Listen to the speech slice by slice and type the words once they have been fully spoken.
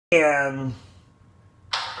And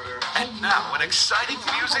now, an exciting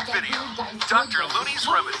music video. Dr. Looney's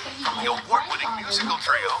Remedy from the award-winning musical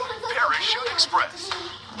trio, Parachute Express.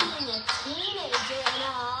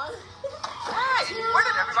 Hey, where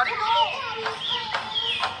did everybody go?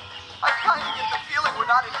 I kind of get the feeling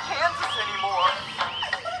we're not in Kansas anymore.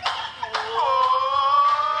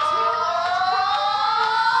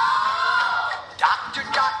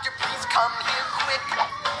 Doctor, please come here quick.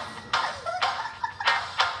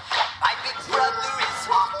 My big brother is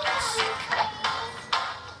awfully sick.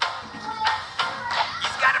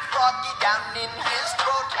 He's got a froggy down in his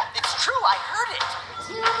throat. It's true, I heard it.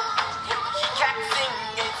 He can't sing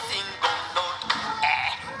a single note.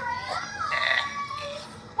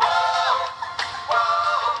 Whoa,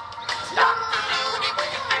 whoa. Dr. Looney,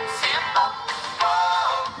 will you fix him up?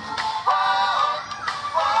 Whoa, whoa,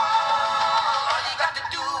 whoa. All you got to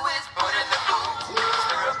do is put in the glue,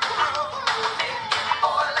 stir up the brew, make it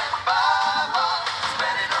boil and bubble,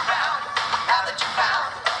 spread it around. Now that you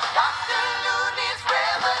found Dr. Looney's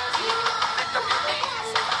Remedy, lift up your knees,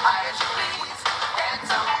 high as you please,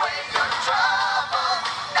 dance away your trouble.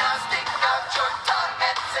 Now stick out your tongue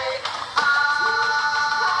and say, ah.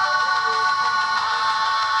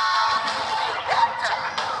 Feel better.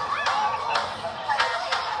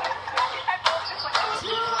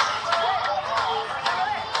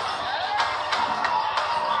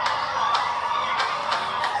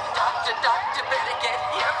 Doctor, better get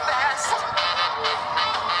here fast.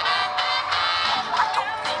 I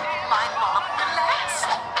don't think my mom will last.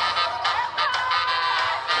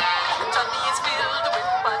 Her tummy is filled with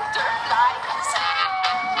butterflies.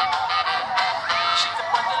 She's a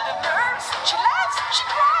bundle of nerves. She laughs, she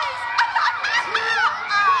cries.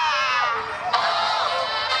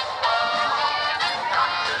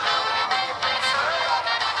 Dr. Looney, will you fix her up?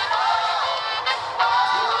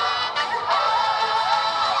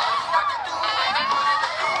 What to do is put in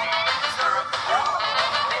the glue, stir up the brew,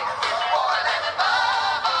 make it boil and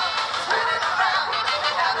bubble, spread it around.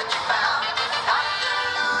 Now that you found Dr.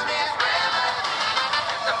 Looney's Remedy,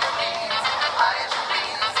 lift up your knees, high as you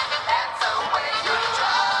please, dance away your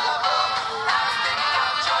trouble. Now stick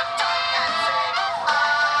out your tongue and say,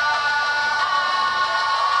 ah.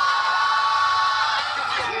 You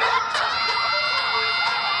feel better.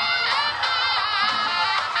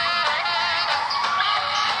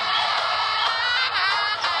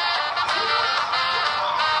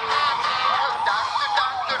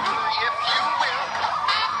 Doctor, if you will.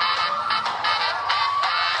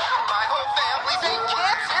 My whole family, they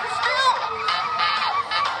can't sit still.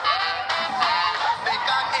 They've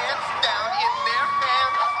got ants down in their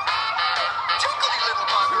pants. Tickly little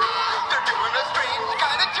buggers, they're doing a strange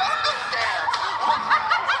kind of jungle dance.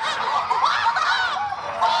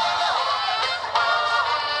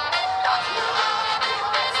 Dr. Looney, will you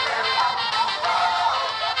fix them up?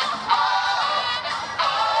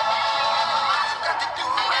 All you got to do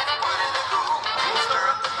is put in the glue, stir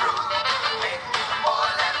up the brew, make it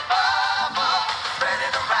boil and bubble, spread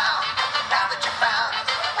it around. Now that you found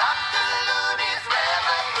Dr. Looney's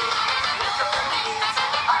Remedy, lift up your knees,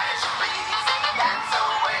 high as you please, dance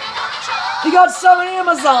away your trouble. you got some on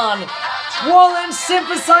Amazon. Wallen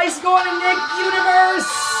synthesized going to Nick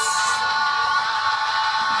Universe.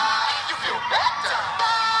 You feel better.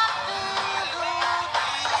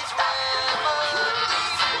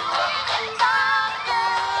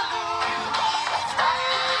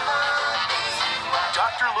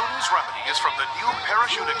 Dr. Looney's Remedy is from the new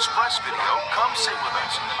Parachute Express video, Come Sing With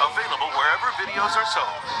Us, available wherever videos are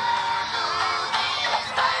sold.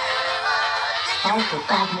 5 to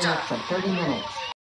 5 minutes or 30 minutes.